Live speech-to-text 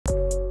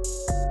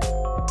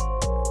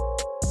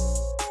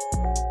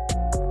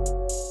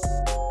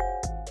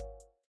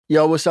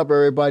Yo, what's up,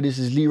 everybody? This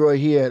is Leroy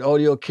here at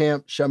Audio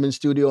Camp, Shaman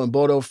Studio in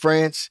Bordeaux,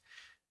 France.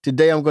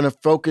 Today, I'm going to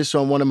focus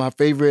on one of my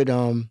favorite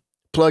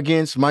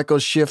plugins,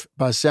 Microshift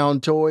by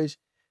SoundToys.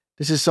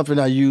 This is something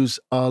I use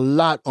a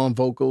lot on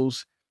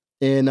vocals,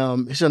 and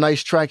it's a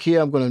nice track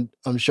here. I'm going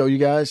to show you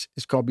guys.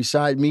 It's called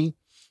Beside Me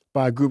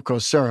by a group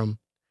called Serum.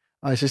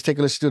 All right, so let's take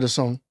a listen to the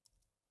song.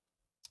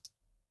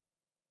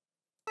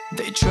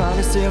 They try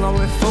to steal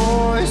our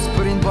force,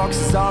 put in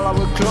boxes all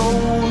our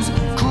clothes.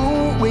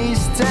 Cool, we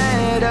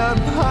stand up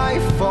high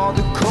for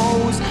the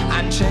cause.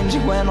 I'm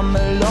changing when I'm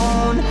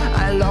alone,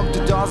 I lock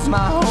the doors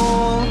my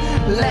home.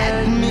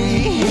 Let me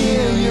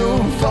hear your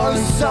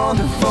voice on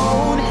the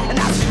phone, and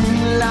I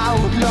scream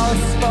loud,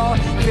 lost for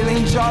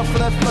feeling joy for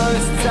the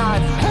first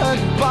time.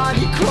 Hurt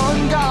body,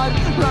 clone God,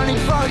 running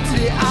far to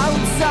the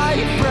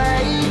outside.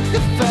 Break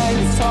the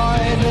fence,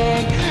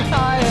 hiding,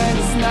 I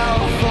hands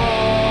now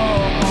fall.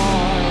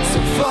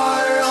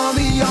 Far on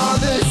the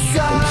other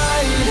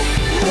side,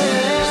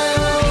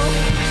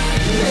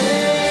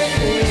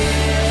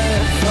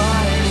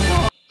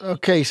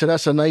 Okay, so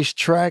that's a nice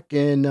track,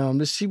 and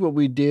let's see what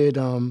we did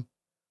on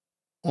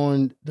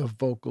the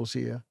vocals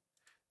here.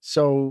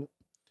 So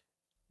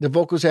the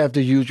vocals have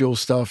the usual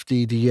stuff,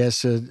 the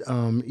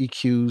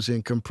EQs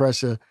and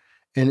compressor,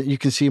 and you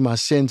can see my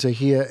sends are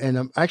here.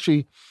 And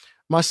actually,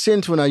 my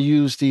sends when I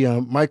use the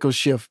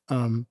Microshift,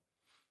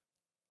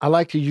 I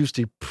like to use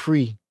the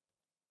pre,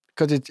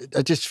 because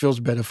it just feels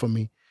better for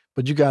me.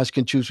 But you guys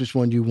can choose which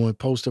one you want,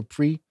 post or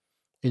pre.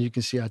 And you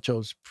can see I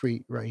chose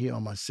pre right here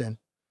on my send.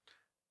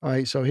 All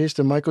right, so here's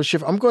the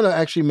Microshift. I'm going to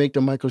actually make the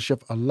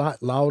Microshift a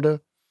lot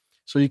louder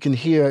so you can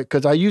hear it,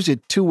 because I use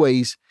it two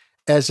ways,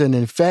 as an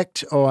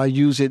effect, or I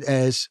use it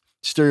as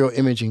stereo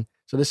imaging.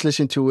 So let's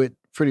listen to it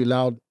pretty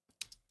loud.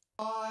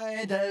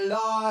 I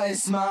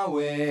lost my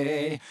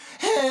way.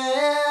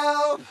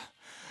 Help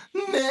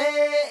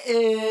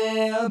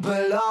me,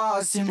 but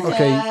lost in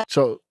Okay,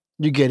 so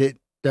you get it.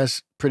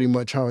 That's pretty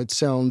much how it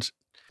sounds.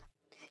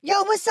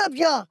 Yo, what's up,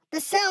 y'all? The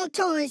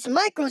SoundToys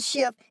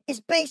Microshift is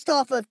based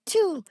off of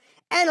two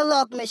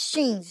analog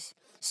machines.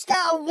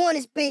 Style 1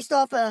 is based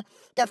off of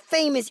the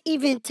famous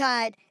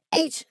Eventide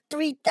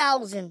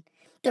H3000.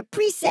 The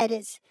preset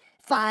is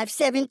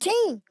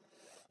 517.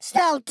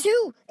 Style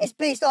 2 is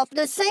based off of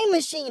the same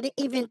machine, the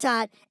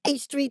Eventide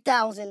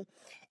H3000.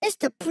 It's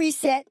the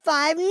preset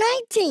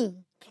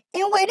 519.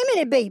 And wait a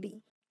minute,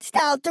 baby.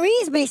 Style 3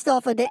 is based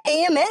off of the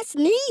AMS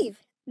Neve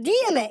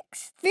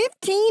DMX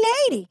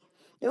 1580.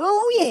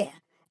 Oh yeah,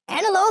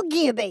 analog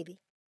gear, baby.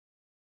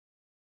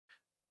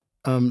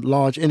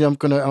 Large, and I'm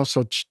gonna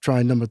also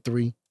try number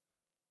 3.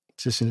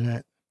 Listen to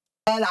that.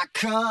 And I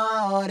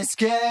can't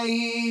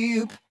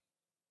escape.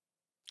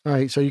 All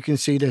right, so you can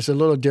see there's a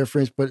little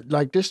difference, but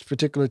like this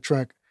particular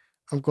track,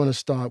 I'm gonna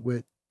start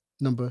with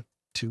number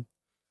 2.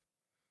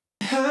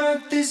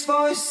 Heard these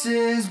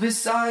voices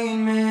beside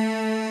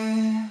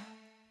me.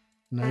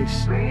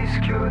 Nice. Please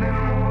couldn't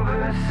move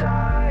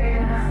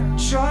aside.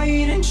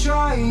 Tried and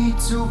tried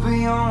to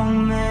be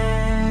on me.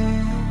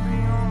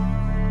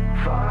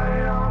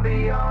 Fire on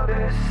the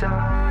other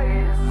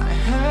side. I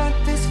heard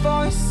these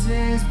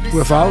voices beside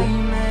Without?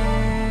 me.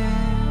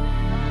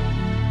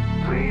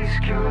 Please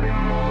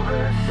couldn't move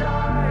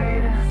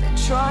aside. They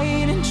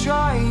tried and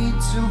tried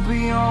to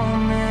be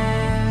on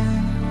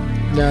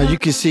me. Now you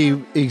can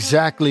see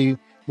exactly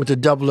what the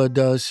doubler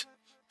does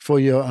for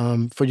your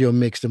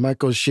mix. The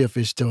Microshift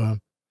is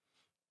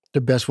the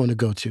best one to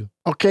go to.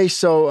 Okay,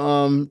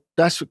 so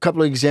that's a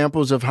couple of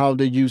examples of how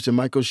they use the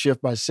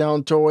Microshift by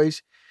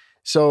SoundToys.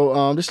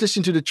 So let's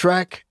listen to the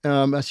track.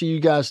 I'll see you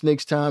guys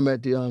next time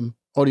at the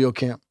audio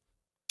camp.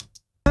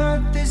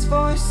 Heard these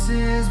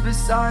voices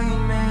beside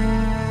me.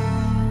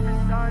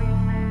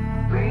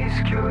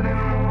 Please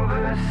couldn't move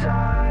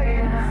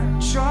aside.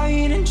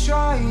 Tried and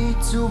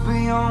tried to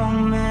be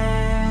on me.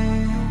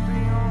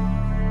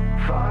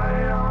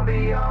 Fire on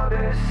the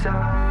other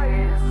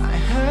side. I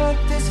heard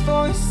these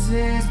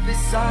voices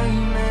beside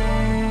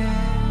me.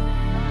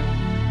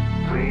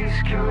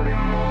 Please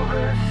couldn't move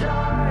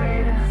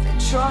aside. They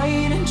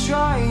tried and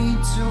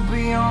tried to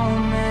be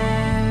on me.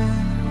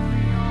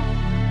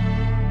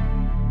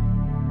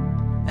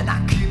 And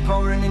I keep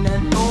on running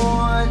and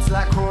more, till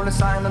I crawl a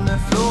sign on the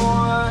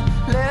floor.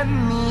 Let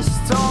me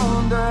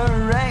stone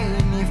the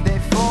rain if they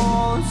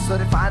fall. So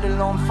they fight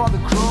alone for the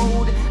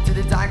crowd, till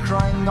they die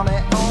crying on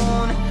their